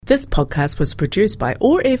This podcast was produced by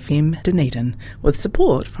OAR FM Dunedin with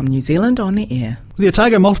support from New Zealand On Air. The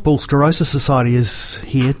Otago Multiple Sclerosis Society is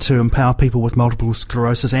here to empower people with multiple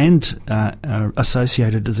sclerosis and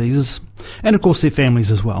associated diseases, and of course their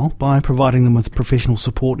families as well, by providing them with professional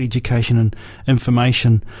support, education and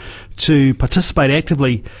information to participate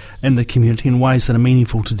actively in the community in ways that are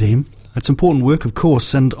meaningful to them. It's important work, of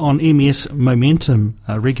course, and on MS Momentum,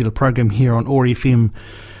 a regular program here on OAR FM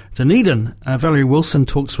Dunedin, Valerie Wilson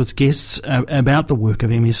talks with guests about the work of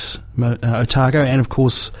MS Otago and, of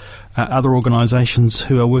course, other organisations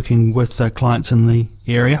who are working with clients in the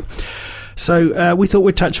area. So we thought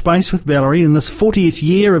we'd touch base with Valerie. In this 40th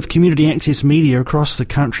year of community access media across the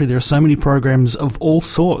country, there are so many programs of all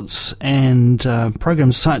sorts, and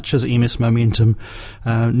programs such as MS Momentum,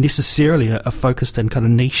 necessarily a focused and kind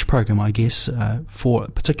of niche program, I guess, for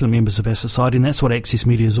particular members of our society, and that's what access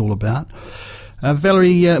media is all about.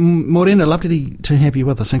 Valerie, Morena, lovely to have you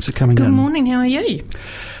with us. Thanks for coming in. Good morning, how are you?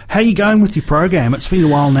 How are you going with your program? It's been a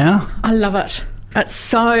while now. I love it. It's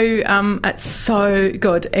so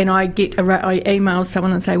good, and I email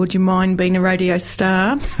someone and say, would you mind being a radio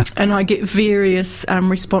star? And I get various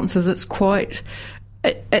responses. It's quite,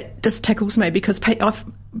 it just tickles me because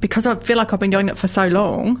I feel like I've been doing it for so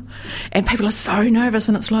long, and people are so nervous,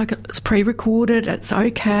 and it's like it's pre-recorded, it's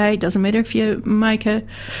okay, it doesn't matter if you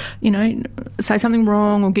say something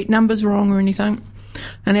wrong or get numbers wrong or anything.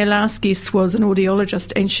 And our last guest was an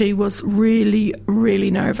audiologist, and she was really, really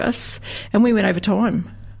nervous, and we went over time.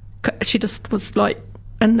 She just was like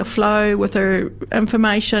in the flow with her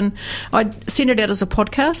information. I sent it out as a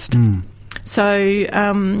podcast. So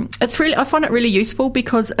it's really, I find it really useful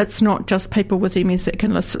because it's not just people with MS that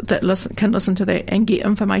can listen to that and get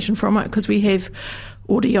information from it, because we have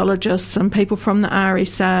audiologists and people from the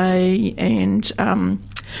RSA and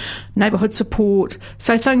neighbourhood support,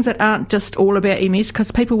 so things that aren't just all about MS,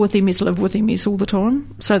 because people with MS live with MS all the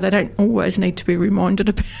time, so they don't always need to be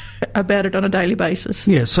reminded about it on a daily basis.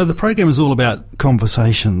 Yeah, so the program is all about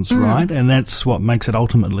conversations, right? And that's what makes it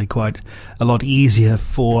ultimately quite a lot easier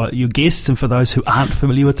for your guests and for those who aren't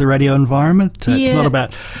familiar with the radio environment. It's not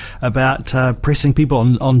about pressing people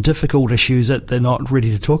on difficult issues that they're not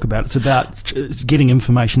ready to talk about. It's about getting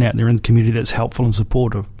information out there in the community that's helpful and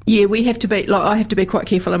supportive. Yeah, we have to be, I have to be quite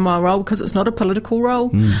careful in my role because it's not a political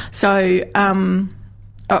role. So I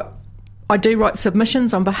do write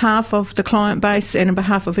submissions on behalf of the client base and on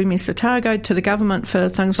behalf of MS Otago to the government for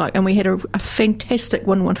things like, and we had a fantastic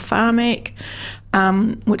win with Pharmac,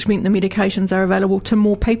 which meant the medications are available to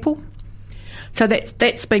more people. So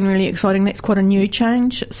that's been really exciting. That's quite a new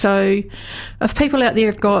change. So if people out there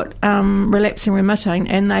have got relapsing remitting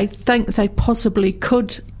and they think they possibly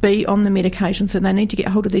could be on the medications, then they need to get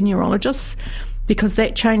hold of their neurologists, because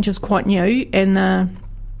that change is quite new, and the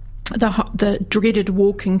dreaded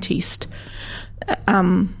walking test.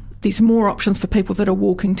 There's more options for people that are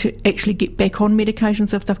walking to actually get back on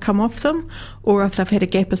medications if they've come off them, or if they've had a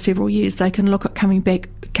gap of several years, they can look at coming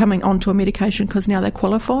onto a medication because now they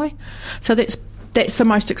qualify. So that's the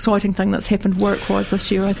most exciting thing that's happened work-wise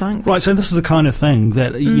this year, I think. Right, so this is the kind of thing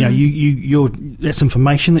that that's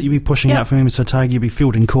information that you'll be pushing out from MS Otago. You'll be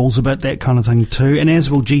fielding calls about that kind of thing too, and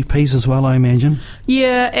as will GPs as well, I imagine.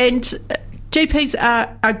 Yeah, and GPs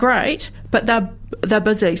are great, but they're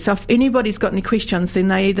busy. So if anybody's got any questions, then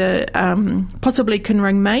they either possibly can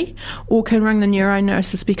ring me or can ring the neuro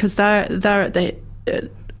nurses, because they're at the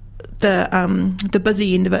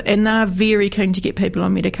busy end of it, and they're very keen to get people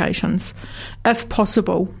on medications if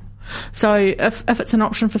possible. So if it's an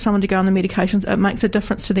option for someone to go on the medications, it makes a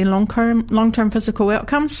difference to their long-term physical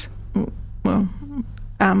outcomes. Well,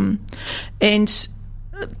 and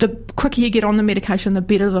the quicker you get on the medication, the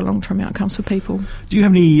better the long-term outcomes for people. Do you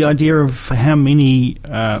have any idea of how many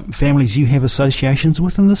families you have associations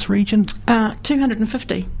with in this region?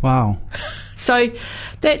 250. Wow. So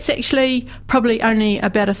that's actually probably only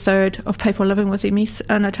about a third of people living with MS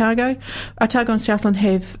in Otago. Otago and Southland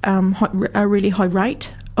have a really high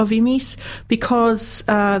rate of MS, because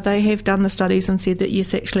they have done the studies and said that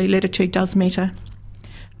yes, actually latitude does matter.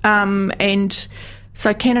 And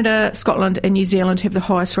so Canada, Scotland and New Zealand have the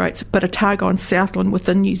highest rates, but Otago and Southland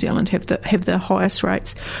within New Zealand have the highest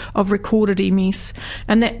rates of recorded MS.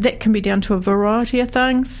 And that can be down to a variety of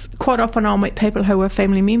things. Quite often I'll meet people who are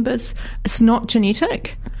family members. It's not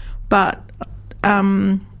genetic, but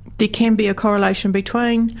there can be a correlation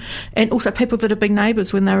between, and also people that have been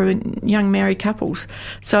neighbours when they were young married couples.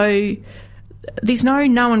 So there's no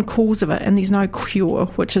known cause of it, and there's no cure,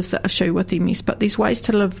 which is the issue with MS, but there's ways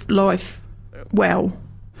to live life well.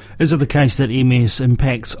 Is it the case that MS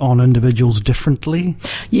impacts on individuals differently?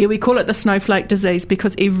 Yeah, we call it the snowflake disease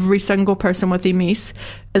because every single person with MS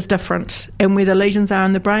is different. And where the lesions are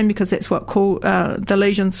in the brain, because that's what the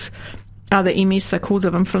lesions are the MS, the cause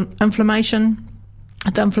of inflammation.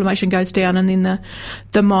 The inflammation goes down and then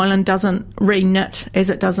the myelin doesn't re-knit as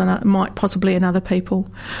it does might possibly in other people.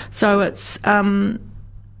 So it's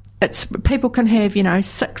people can have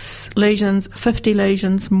 6 lesions, 50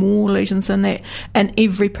 lesions, more lesions than that, and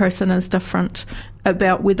every person is different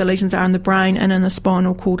about where the lesions are in the brain and in the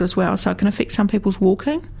spinal cord as well. So it can affect some people's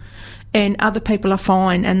walking, and other people are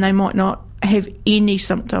fine and they might not have any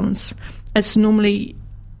symptoms. It's normally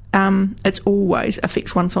it's always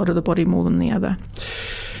affects one side of the body more than the other.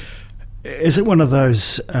 Is it one of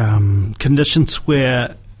those conditions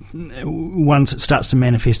where once it starts to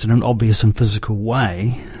manifest in an obvious and physical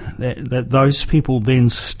way, that those people then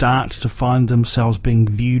start to find themselves being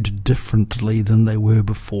viewed differently than they were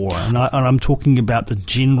before? And I'm talking about the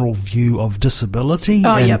general view of disability,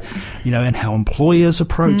 and how employers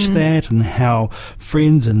approach that, and how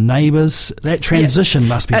friends and neighbours. That transition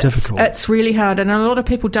must be difficult. It's really hard, and a lot of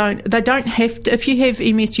people don't. They don't have to. If you have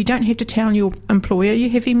MS, you don't have to tell your employer you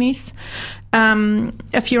have MS.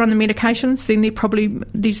 If you're on the medications, then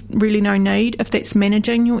there's really no need if that's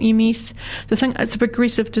managing your MS. The thing, it's a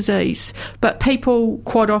progressive disease, but people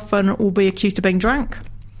quite often will be accused of being drunk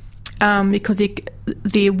because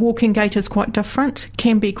their walking gait is quite different,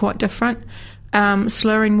 can be quite different.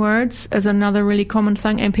 Slurring words is another really common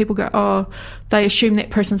thing, and people go, they assume that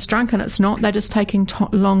person's drunk, and it's not. They're just taking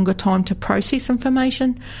longer time to process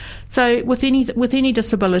information. So with any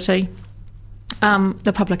disability,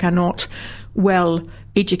 the public are not well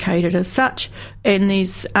educated as such, and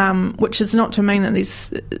there's which is not to mean that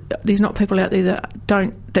there's not people out there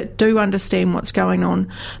that do understand what's going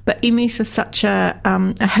on. But MS is such a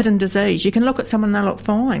hidden disease. You can look at someone, they look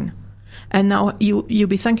fine, and you'll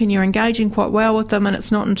be thinking you're engaging quite well with them, and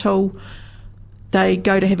it's not until they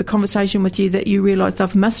go to have a conversation with you that you realise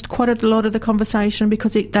they've missed quite a lot of the conversation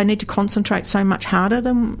because they need to concentrate so much harder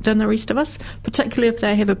than the rest of us, particularly if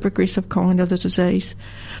they have a progressive kind of the disease.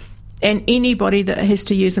 And anybody that has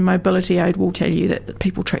to use a mobility aid will tell you that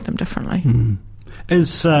people treat them differently.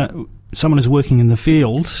 As someone who's working in the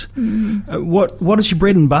field, what is your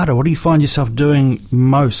bread and butter? What do you find yourself doing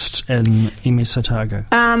most in MS Otago?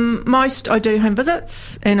 Most I do home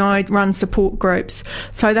visits, and I run support groups.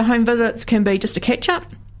 So the home visits can be just a catch-up,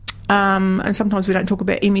 and sometimes we don't talk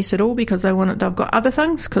about MS at all because they've got other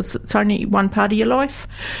things because it's only one part of your life.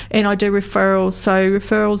 And I do referrals. So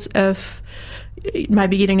referrals if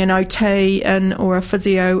maybe getting an OT in or a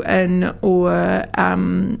physio in, or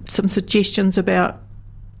some suggestions about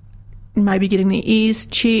maybe getting their ears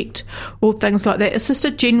checked or things like that. It's just a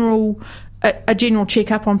general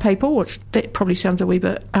check-up on people, which that probably sounds a wee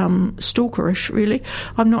bit stalkerish, really.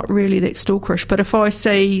 I'm not really that stalkerish, but if I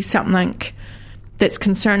see something that's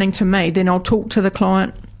concerning to me, then I'll talk to the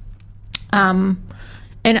client.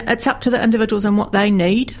 And it's up to the individuals and what they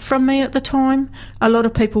need from me at the time. A lot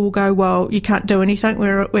of people will go, well, you can't do anything,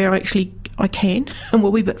 where actually I can, and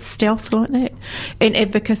we'll be a bit stealth like that. And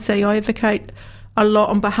advocacy, I advocate a lot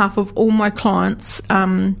on behalf of all my clients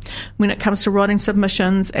when it comes to writing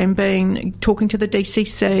submissions and talking to the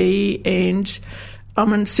DCC, and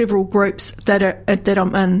I'm in several groups that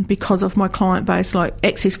I'm in because of my client base, like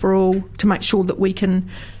Access for All, to make sure that we can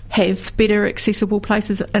have better accessible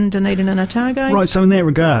places in Dunedin and Otago. Right, so in that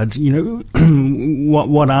regard,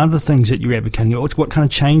 what are the things that you're advocating? What kind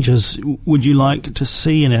of changes would you like to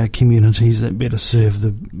see in our communities that better serve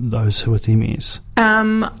those who are with MS?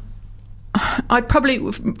 I'd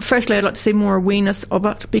like to see more awareness of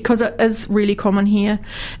it because it is really common here,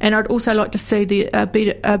 and I'd also like to see a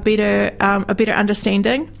better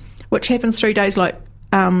understanding, which happens through days like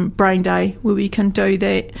Brain Day, where we can do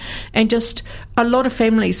that. And just a lot of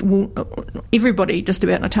families everybody just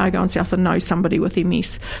about in Otago and Southland knows somebody with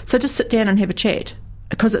MS, so just sit down and have a chat,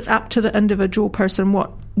 because it's up to the individual person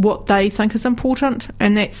what they think is important,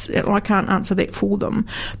 and I can't answer that for them.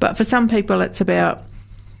 But for some people it's about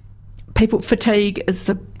fatigue is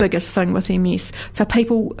the biggest thing with MS. So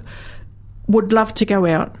people would love to go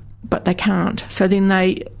out, but they can't. So then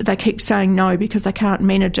they keep saying no because they can't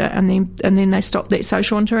manage it, and then they stop that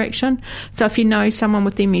social interaction. So if you know someone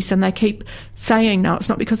with MS and they keep saying no, it's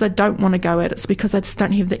not because they don't want to go out, it's because they just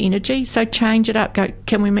don't have the energy. So change it up. Go,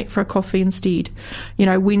 can we meet for a coffee instead?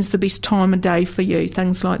 When's the best time of day for you?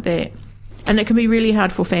 Things like that. And it can be really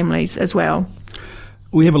hard for families as well.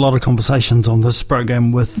 We have a lot of conversations on this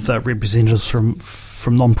program with representatives from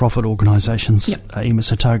from non-profit organisations. Yep.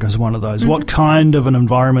 MS Otago is one of those. What kind of an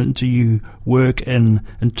environment do you work in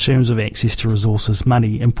terms of access to resources,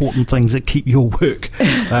 money, important things that keep your work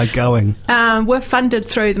going? We're funded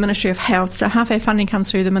through the Ministry of Health, so half our funding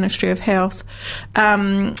comes through the Ministry of Health,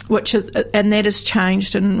 which is, and that has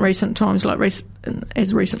changed in recent times, like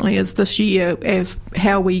as recently as this year, of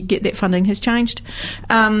how we get that funding has changed.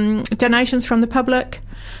 Donations from the public.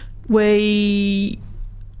 We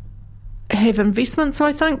have investments,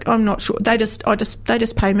 I think. I'm not sure. They just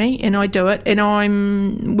pay me and I do it.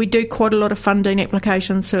 And we do quite a lot of funding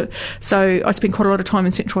applications. So I spend quite a lot of time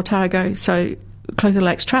in Central Otago. So Clutha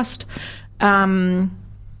Lakes Trust, and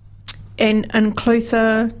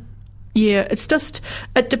Clutha, it's just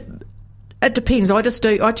it depends. I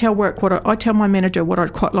tell my manager what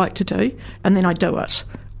I'd quite like to do, and then I do it.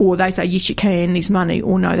 Or they say, yes, you can, there's money,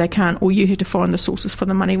 or no, they can't, or you have to find the sources for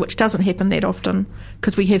the money, which doesn't happen that often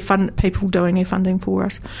because we have people doing their funding for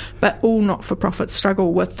us. But all not-for-profits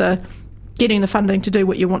struggle with getting the funding to do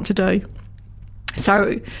what you want to do.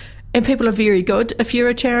 So, and people are very good. If you're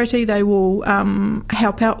a charity, they will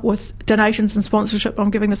help out with donations and sponsorship. I'm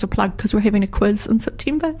giving this a plug because we're having a quiz in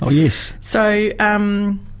September. Oh, yes. So,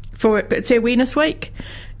 it's Awareness Week,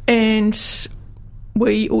 and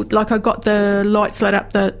I got the lights lit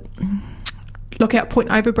up, the Lookout Point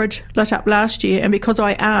Overbridge lit up last year, and because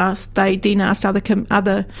I asked, they then asked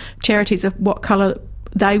other charities of what colour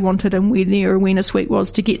they wanted and where their Awareness Week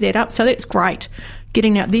was to get that up. So that's great,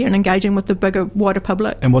 getting out there and engaging with the bigger, wider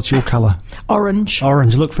public. And what's your colour? Orange.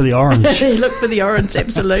 Orange, look for the orange. Look for the orange,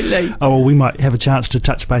 absolutely. Oh, well, we might have a chance to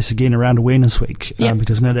touch base again around Awareness Week,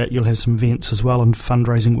 because no doubt you'll have some events as well and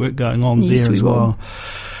fundraising work going on there as well.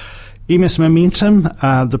 MS Momentum,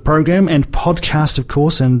 the program and podcast, of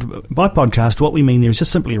course, and by podcast, what we mean there is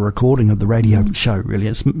just simply a recording of the radio show, really.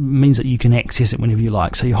 It means that you can access it whenever you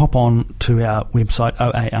like. So you hop on to our website,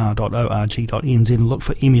 oar.org.nz, and look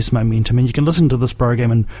for MS Momentum, and you can listen to this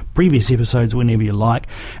program and previous episodes whenever you like.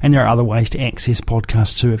 And there are other ways to access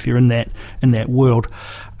podcasts too if you're in that world.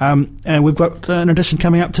 And we've got an edition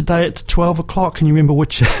coming up today at 12 o'clock. Can you remember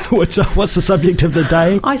what's the subject of the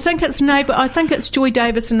day? I think it's Joy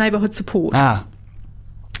Davis and Neighbourhood Support.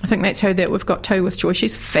 I think that's how that we've got to with Joy.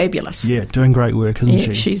 She's fabulous. Yeah, doing great work, isn't she?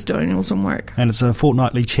 Yeah, she's doing awesome work. And it's a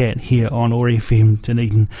fortnightly chat here on OAR FM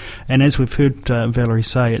Dunedin. And as we've heard Valerie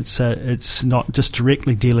say, it's not just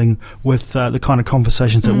directly dealing with the kind of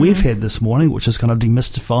conversations that we've had this morning, which is kind of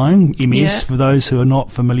demystifying MS for those who are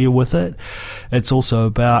not familiar with it. It's also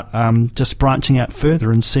about just branching out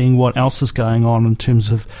further and seeing what else is going on in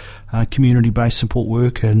terms of community-based support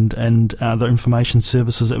work and the information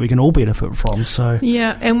services that we can all benefit from. So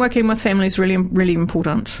and working with families is really, really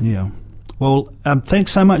important. Yeah. Well,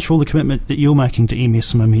 thanks so much for all the commitment that you're making to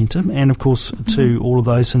MS Momentum, and of course to all of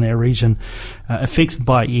those in our region affected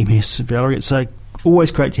by MS, Valerie. It's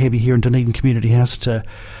always great to have you here in Dunedin Community House to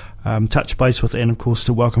touch base with, and of course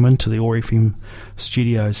to welcome into the OAR FM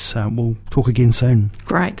studios. We'll talk again soon.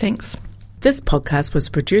 Great, thanks. This podcast was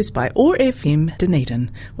produced by OAR FM Dunedin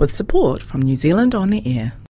with support from New Zealand On the Air.